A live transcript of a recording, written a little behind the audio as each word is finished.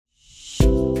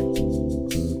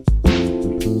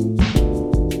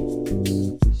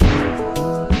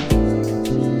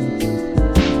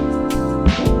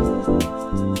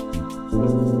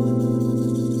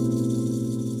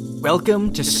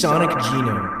Welcome to Sonic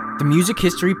Genome, the music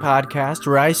history podcast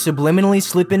where I subliminally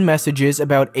slip in messages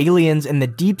about aliens and the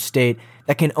deep state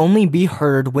that can only be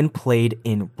heard when played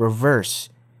in reverse.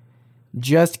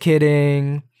 Just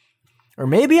kidding. Or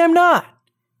maybe I'm not.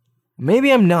 Maybe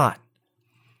I'm not.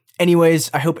 Anyways,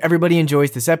 I hope everybody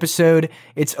enjoys this episode.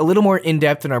 It's a little more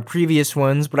in-depth than our previous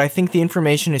ones, but I think the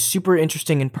information is super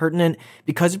interesting and pertinent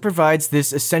because it provides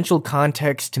this essential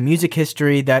context to music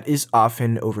history that is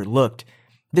often overlooked.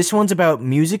 This one's about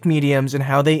music mediums and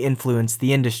how they influence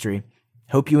the industry.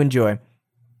 Hope you enjoy.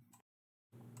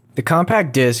 The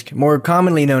compact disc, more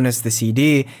commonly known as the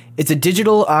CD, is a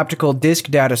digital optical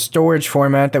disc data storage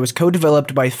format that was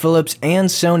co-developed by Philips and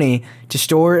Sony to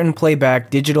store and play back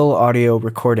digital audio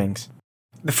recordings.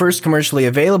 The first commercially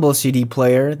available CD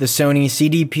player, the Sony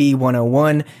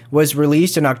CDP-101, was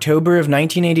released in October of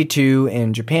 1982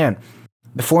 in Japan.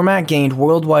 The format gained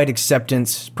worldwide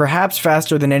acceptance, perhaps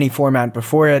faster than any format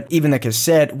before it, even the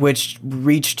cassette, which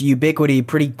reached ubiquity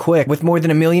pretty quick, with more than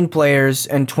 1 million players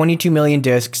and 22 million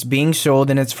discs being sold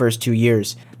in its first 2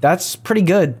 years. That's pretty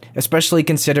good, especially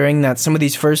considering that some of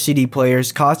these first CD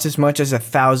players cost as much as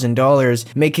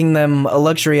 $1,000, making them a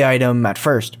luxury item at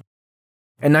first.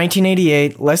 In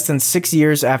 1988, less than 6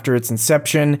 years after its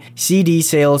inception, CD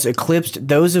sales eclipsed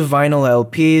those of vinyl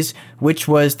LPs, which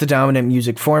was the dominant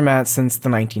music format since the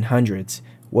 1900s.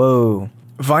 Whoa.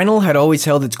 Vinyl had always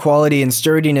held its quality and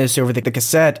sturdiness over the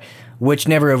cassette, which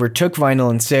never overtook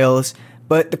vinyl in sales,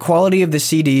 but the quality of the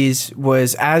CDs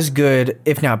was as good,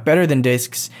 if not better than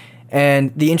discs,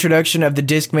 and the introduction of the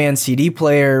Discman CD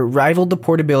player rivaled the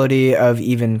portability of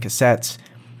even cassettes.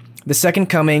 The second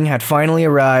coming had finally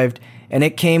arrived, and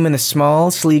it came in the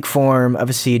small, sleek form of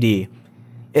a CD.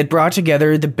 It brought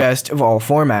together the best of all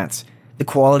formats: the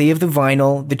quality of the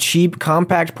vinyl, the cheap,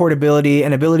 compact portability,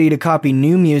 and ability to copy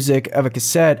new music of a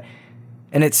cassette,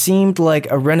 and it seemed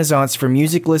like a renaissance for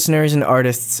music listeners and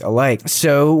artists alike.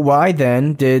 So why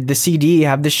then did the CD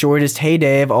have the shortest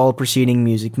heyday of all preceding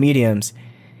music mediums?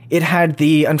 It had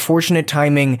the unfortunate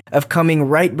timing of coming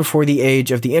right before the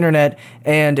age of the internet,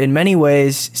 and in many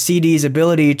ways, CD's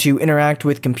ability to interact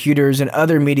with computers and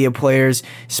other media players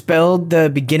spelled the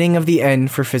beginning of the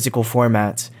end for physical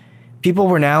formats. People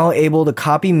were now able to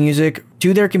copy music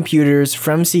to their computers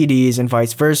from CDs and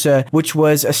vice versa, which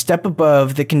was a step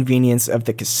above the convenience of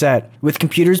the cassette. With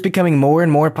computers becoming more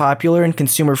and more popular and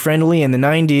consumer-friendly in the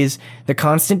 90s, the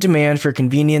constant demand for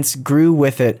convenience grew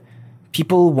with it.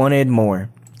 People wanted more.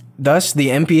 Thus, the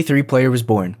MP3 player was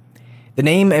born. The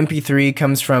name MP3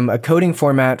 comes from a coding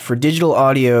format for digital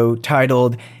audio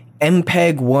titled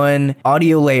MPEG-1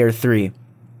 Audio Layer 3.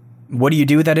 What do you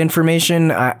do with that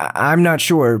information? I'm not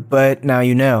sure, but now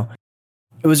you know.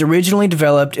 It was originally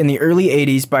developed in the early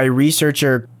 80s by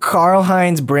researcher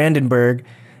Karlheinz Brandenburg.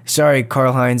 Sorry,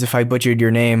 Karlheinz, if I butchered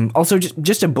your name. Also,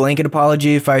 just a blanket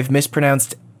apology if I've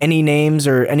mispronounced any names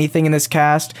or anything in this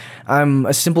cast. I'm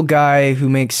a simple guy who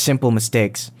makes simple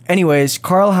mistakes. Anyways,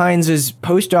 Karlheinz's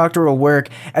postdoctoral work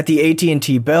at the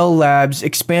AT&T Bell Labs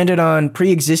expanded on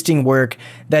pre-existing work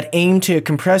that aimed to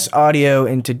compress audio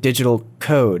into digital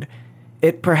code.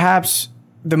 It perhaps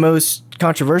the most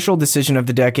controversial decision of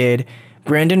the decade,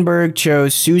 Brandenburg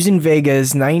chose Susan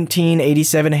Vega's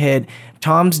 1987 hit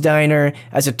Tom's Diner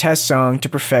as a test song to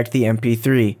perfect the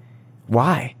MP3.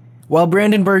 Why? While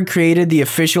Brandenburg created the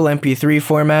official MP3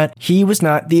 format, he was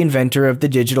not the inventor of the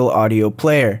digital audio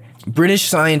player. British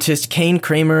scientist Kane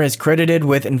Kramer is credited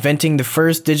with inventing the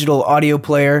first digital audio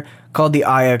player, called the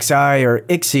IXI or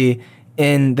IXI,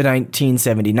 in the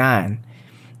 1979.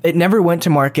 It never went to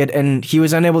market, and he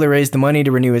was unable to raise the money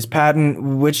to renew his patent,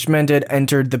 which meant it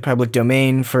entered the public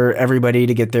domain for everybody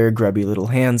to get their grubby little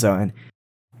hands on.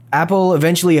 Apple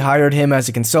eventually hired him as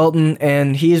a consultant,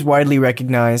 and he is widely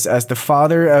recognized as the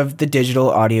father of the digital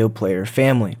audio player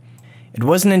family. It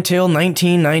wasn't until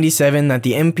 1997 that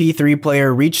the MP3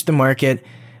 player reached the market,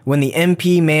 when the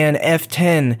MP-Man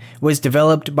F10 was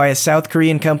developed by a South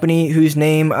Korean company whose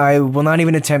name I will not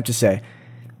even attempt to say.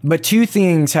 But two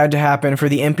things had to happen for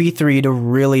the MP3 to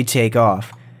really take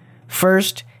off.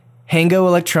 First, Hango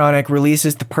Electronic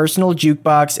releases the personal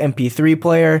jukebox MP3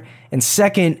 player, and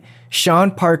second,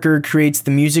 Sean Parker creates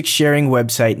the music sharing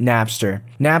website Napster.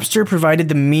 Napster provided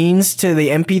the means to the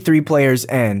MP3 player's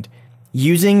end.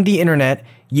 Using the internet,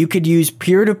 you could use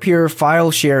peer-to-peer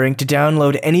file sharing to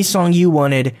download any song you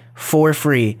wanted for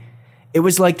free. It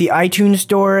was like the iTunes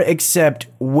Store, except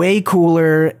way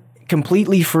cooler,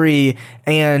 completely free,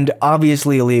 and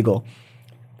obviously illegal.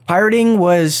 Pirating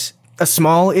was a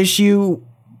small issue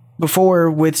before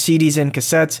with CDs and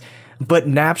cassettes, but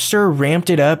Napster ramped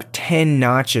it up 10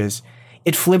 notches.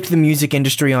 It flipped the music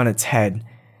industry on its head.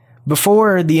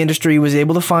 Before, the industry was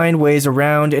able to find ways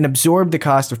around and absorb the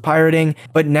cost of pirating,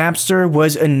 but Napster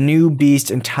was a new beast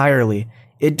entirely.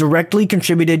 It directly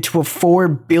contributed to a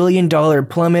 $4 billion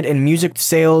plummet in music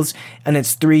sales in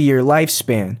its 3-year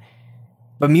lifespan.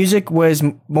 But music was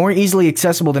more easily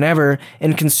accessible than ever,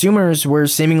 and consumers were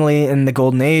seemingly in the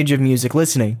golden age of music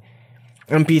listening.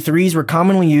 MP3s were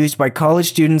commonly used by college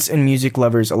students and music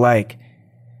lovers alike.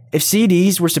 If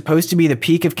CDs were supposed to be the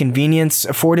peak of convenience,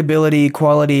 affordability,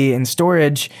 quality, and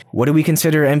storage, what do we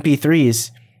consider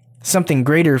MP3s? Something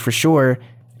greater for sure.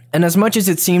 And as much as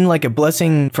it seemed like a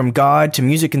blessing from God to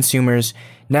music consumers,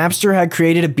 Napster had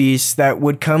created a beast that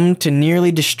would come to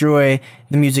nearly destroy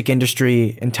the music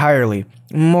industry entirely.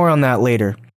 More on that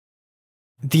later.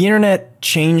 The internet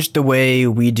changed the way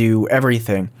we do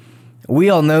everything. We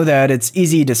all know that it's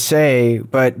easy to say,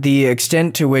 but the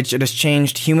extent to which it has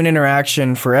changed human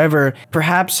interaction forever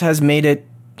perhaps has made it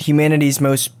humanity's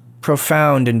most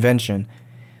profound invention.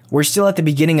 We're still at the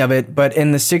beginning of it, but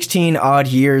in the 16-odd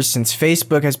years since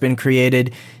Facebook has been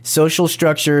created, social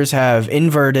structures have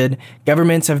inverted,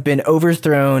 governments have been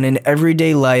overthrown, and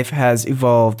everyday life has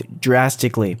evolved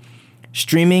drastically.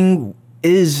 Streaming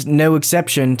is no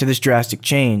exception to this drastic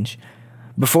change.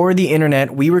 Before the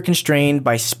internet, we were constrained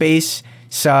by space,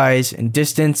 size, and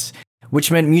distance, which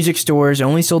meant music stores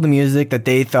only sold the music that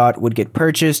they thought would get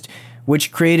purchased,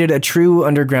 which created a true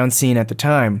underground scene at the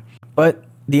time. But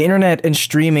the internet and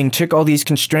streaming took all these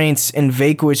constraints and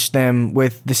vanquished them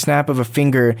with the snap of a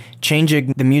finger,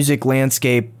 changing the music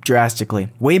landscape drastically.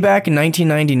 Way back in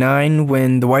 1999,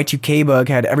 when the Y2K bug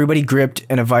had everybody gripped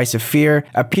in a vice of fear,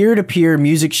 a peer-to-peer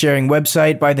music sharing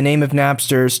website by the name of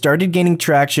Napster started gaining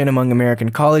traction among American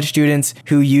college students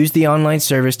who used the online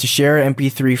service to share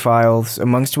MP3 files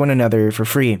amongst one another for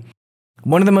free.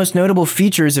 One of the most notable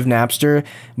features of Napster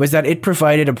was that it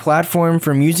provided a platform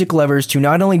for music lovers to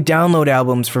not only download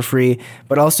albums for free,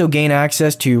 but also gain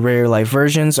access to rare live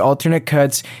versions, alternate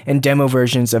cuts, and demo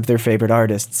versions of their favorite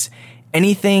artists.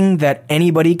 Anything that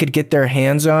anybody could get their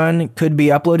hands on could be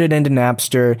uploaded into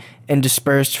Napster and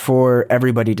dispersed for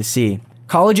everybody to see.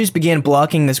 Colleges began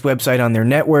blocking this website on their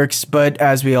networks, but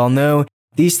as we all know,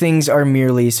 these things are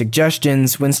merely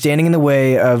suggestions when standing in the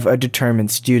way of a determined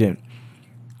student.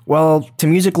 Well, to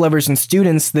music lovers and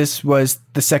students, this was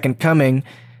the second coming.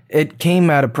 It came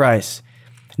at a price.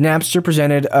 Napster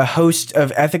presented a host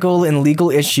of ethical and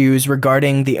legal issues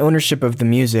regarding the ownership of the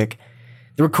music.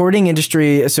 The Recording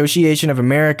Industry Association of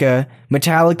America,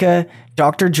 Metallica,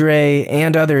 Dr. Dre,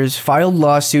 and others filed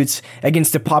lawsuits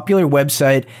against the popular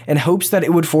website in hopes that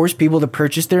it would force people to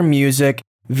purchase their music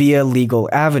via legal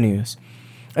avenues.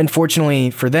 Unfortunately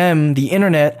for them, the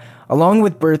internet, along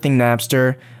with birthing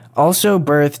Napster, also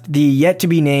birthed the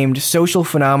yet-to-be-named social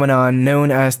phenomenon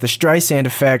known as the Streisand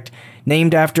effect,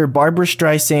 named after Barbra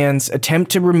Streisand's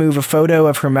attempt to remove a photo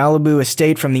of her Malibu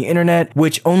estate from the internet,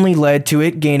 which only led to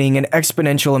it gaining an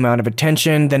exponential amount of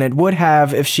attention than it would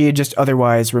have if she had just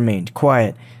otherwise remained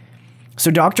quiet.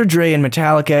 So Dr. Dre and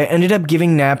Metallica ended up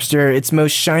giving Napster its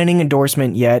most shining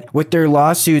endorsement yet, with their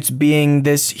lawsuits being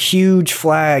this huge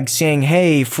flag saying,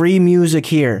 "Hey, free music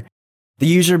here." The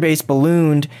user base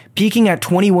ballooned, peaking at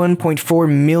 21.4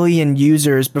 million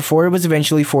users before it was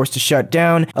eventually forced to shut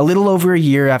down a little over a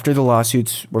year after the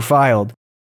lawsuits were filed.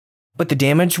 But the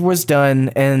damage was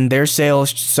done, and their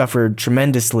sales suffered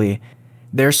tremendously.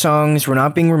 Their songs were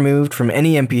not being removed from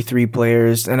any MP3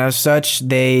 players, and as such,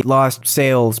 they lost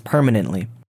sales permanently.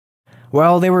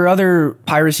 While there were other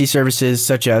piracy services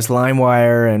such as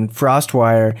LimeWire and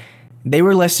FrostWire, they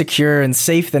were less secure and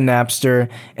safe than Napster,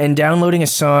 and downloading a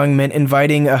song meant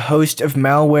inviting a host of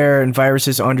malware and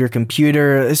viruses onto your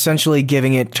computer, essentially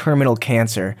giving it terminal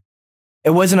cancer.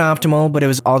 It wasn't optimal, but it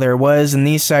was all there was, and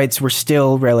these sites were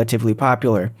still relatively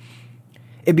popular.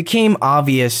 It became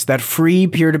obvious that free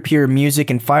peer-to-peer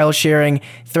music and file sharing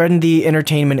threatened the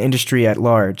entertainment industry at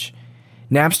large.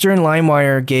 Napster and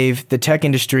LimeWire gave the tech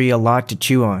industry a lot to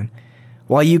chew on.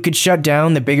 While you could shut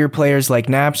down the bigger players like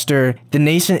Napster, the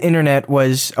nascent internet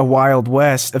was a wild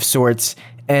west of sorts,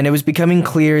 and it was becoming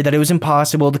clear that it was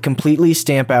impossible to completely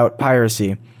stamp out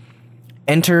piracy.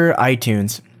 Enter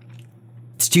iTunes.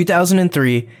 It's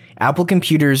 2003, Apple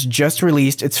Computers just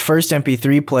released its first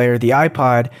MP3 player, the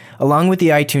iPod, along with the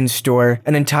iTunes Store,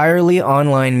 an entirely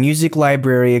online music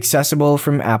library accessible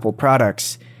from Apple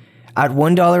products. At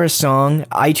 $1 a song,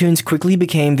 iTunes quickly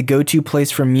became the go-to place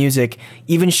for music,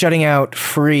 even shutting out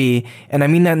free, and I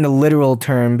mean that in the literal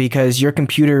term because your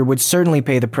computer would certainly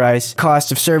pay the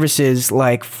cost of services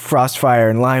like FrostFire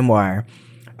and LimeWire.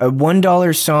 A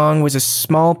 $1 song was a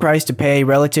small price to pay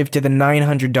relative to the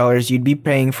 $900 you'd be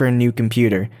paying for a new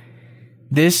computer.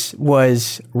 This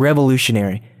was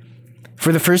revolutionary.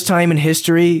 For the first time in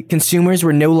history, consumers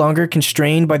were no longer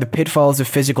constrained by the pitfalls of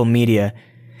physical media.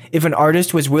 If an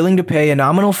artist was willing to pay a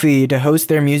nominal fee to host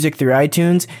their music through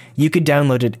iTunes, you could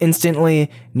download it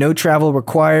instantly, no travel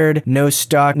required, no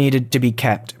stock needed to be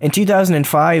kept. In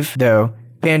 2005, though,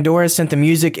 Pandora sent the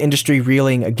music industry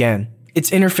reeling again.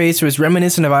 Its interface was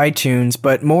reminiscent of iTunes,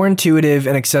 but more intuitive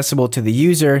and accessible to the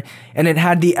user, and it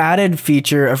had the added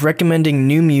feature of recommending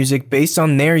new music based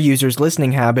on their users'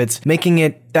 listening habits, making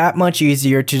it that much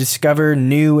easier to discover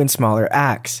new and smaller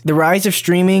acts. The rise of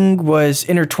streaming was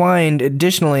intertwined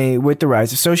additionally with the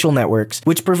rise of social networks,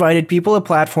 which provided people a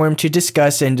platform to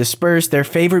discuss and disperse their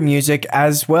favorite music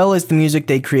as well as the music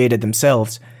they created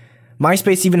themselves.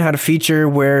 MySpace even had a feature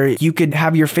where you could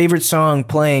have your favorite song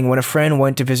playing when a friend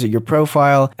went to visit your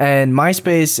profile, and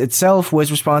MySpace itself was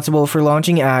responsible for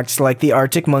launching acts like the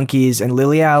Arctic Monkeys and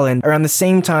Lily Allen. Around the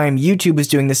same time, YouTube was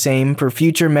doing the same for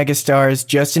future megastars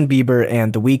Justin Bieber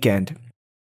and The Weeknd.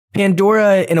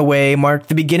 Pandora, in a way, marked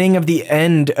the beginning of the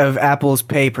end of Apple's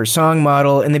pay-per-song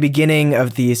model and the beginning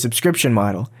of the subscription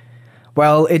model.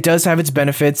 While it does have its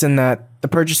benefits in that the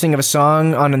purchasing of a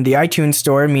song on the iTunes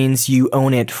store means you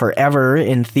own it forever,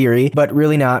 in theory, but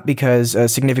really not, because a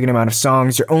significant amount of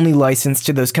songs are only licensed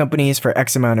to those companies for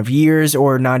X amount of years,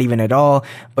 or not even at all,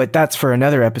 but that's for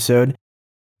another episode.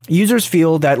 Users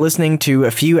feel that listening to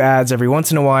a few ads every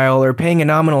once in a while or paying a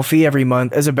nominal fee every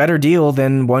month is a better deal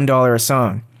than $1 a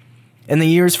song. In the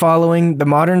years following, the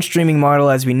modern streaming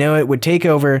model as we know it would take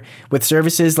over, with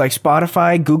services like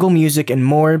Spotify, Google Music, and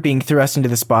more being thrust into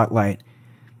the spotlight.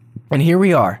 And here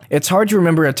we are. It's hard to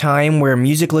remember a time where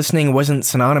music listening wasn't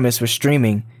synonymous with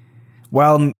streaming.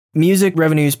 While music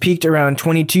revenues peaked around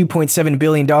 $22.7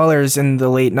 billion in the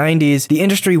late 90s, the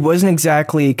industry wasn't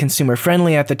exactly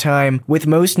consumer-friendly at the time, with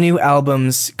most new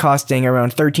albums costing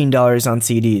around $13 on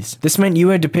CDs. This meant you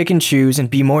had to pick and choose and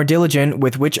be more diligent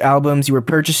with which albums you were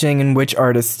purchasing and which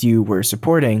artists you were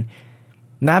supporting.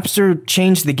 Napster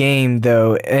changed the game,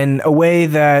 though, in a way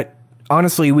that,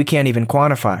 honestly, we can't even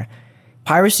quantify.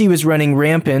 Piracy was running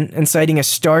rampant, inciting a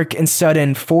stark and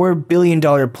sudden $4 billion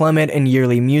plummet in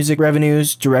yearly music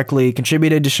revenues, directly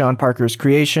contributed to Sean Parker's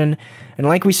creation. And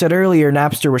like we said earlier,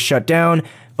 Napster was shut down,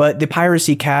 but the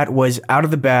piracy cat was out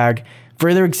of the bag,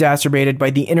 further exacerbated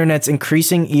by the internet's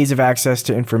increasing ease of access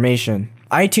to information.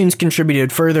 iTunes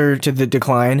contributed further to the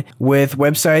decline, with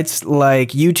websites like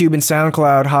YouTube and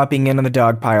SoundCloud hopping in on the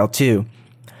dog pile too.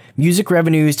 Music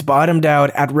revenues bottomed out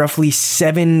at roughly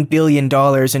 $7 billion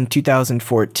in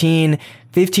 2014,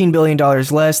 $15 billion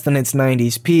less than its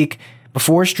 90s peak,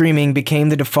 before streaming became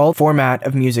the default format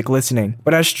of music listening.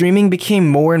 But as streaming became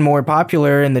more and more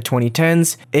popular in the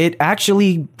 2010s, it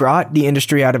actually brought the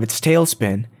industry out of its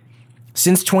tailspin.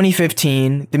 Since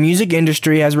 2015, the music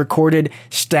industry has recorded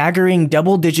staggering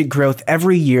double-digit growth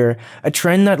every year, a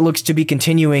trend that looks to be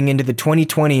continuing into the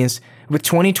 2020s, with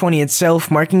 2020 itself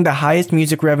marking the highest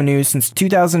music revenues since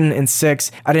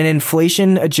 2006 at an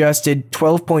inflation-adjusted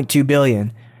 $12.2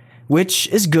 billion, which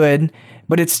is good,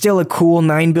 but it's still a cool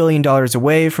 $9 billion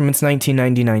away from its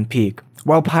 1999 peak.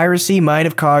 While piracy might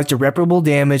have caused irreparable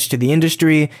damage to the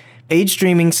industry, paid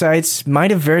streaming sites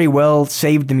might have very well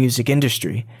saved the music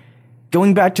industry.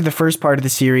 Going back to the first part of the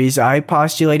series, I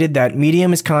postulated that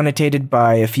Medium is connotated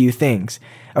by a few things: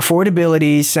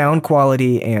 affordability, sound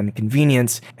quality, and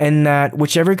convenience, and that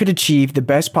whichever could achieve the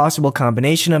best possible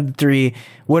combination of the three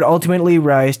would ultimately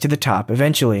rise to the top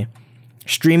eventually.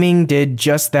 Streaming did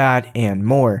just that and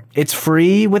more. It's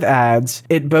free with ads,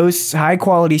 it boasts high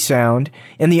quality sound,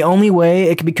 and the only way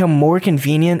it could become more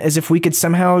convenient is if we could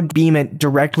somehow beam it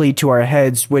directly to our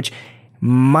heads, which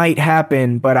might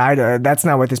happen, but that's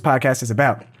not what this podcast is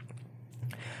about.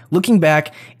 Looking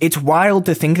back, it's wild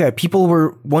to think that people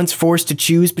were once forced to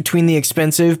choose between the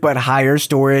expensive but higher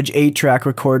storage 8-track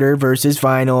recorder versus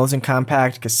vinyls and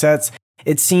compact cassettes.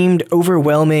 It seemed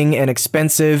overwhelming and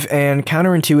expensive and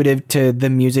counterintuitive to the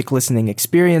music listening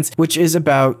experience, which is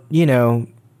about,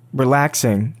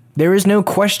 relaxing. There is no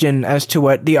question as to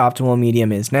what the optimal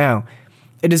medium is now.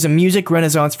 It is a music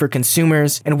renaissance for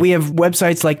consumers, and we have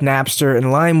websites like Napster and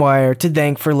LimeWire to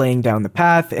thank for laying down the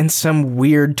path in some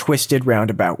weird, twisted,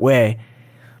 roundabout way.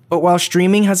 But while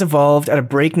streaming has evolved at a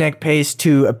breakneck pace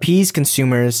to appease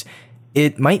consumers,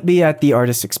 it might be at the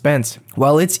artist's expense.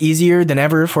 While it's easier than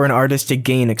ever for an artist to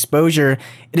gain exposure,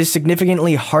 it is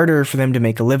significantly harder for them to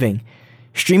make a living.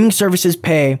 Streaming services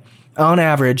pay, on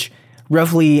average,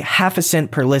 roughly half a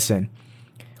cent per listen.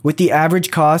 With the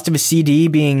average cost of a CD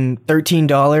being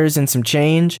 $13 and some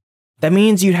change, that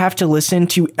means you'd have to listen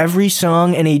to every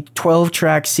song in a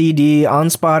 12-track CD on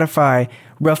Spotify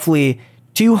roughly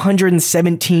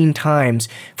 217 times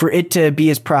for it to be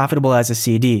as profitable as a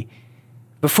CD.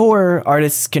 Before,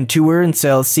 artists can tour and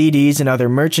sell CDs and other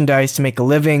merchandise to make a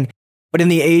living, but in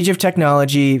the age of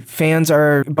technology, fans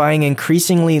are buying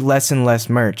increasingly less and less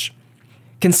merch.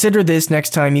 Consider this next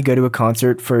time you go to a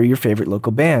concert for your favorite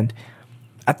local band.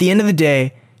 At the end of the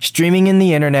day, streaming in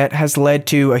the internet has led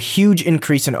to a huge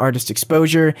increase in artist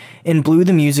exposure and blew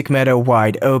the music meta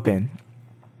wide open.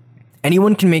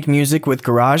 Anyone can make music with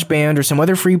GarageBand or some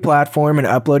other free platform and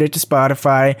upload it to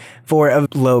Spotify for a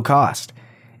low cost.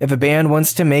 If a band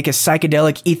wants to make a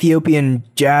psychedelic Ethiopian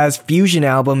jazz fusion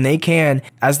album, they can,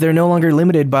 as they're no longer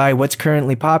limited by what's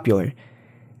currently popular.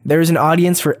 There is an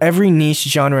audience for every niche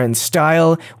genre and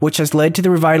style, which has led to the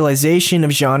revitalization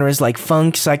of genres like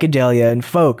funk, psychedelia, and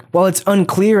folk. While it's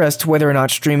unclear as to whether or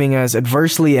not streaming has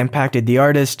adversely impacted the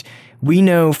artist, we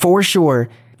know for sure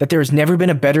that there has never been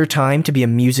a better time to be a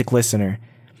music listener.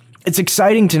 It's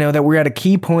exciting to know that we're at a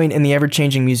key point in the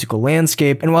ever-changing musical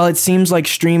landscape, and while it seems like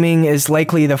streaming is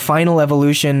likely the final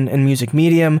evolution in music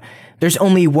medium, there's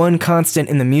only one constant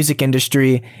in the music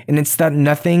industry, and it's that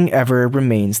nothing ever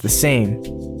remains the same.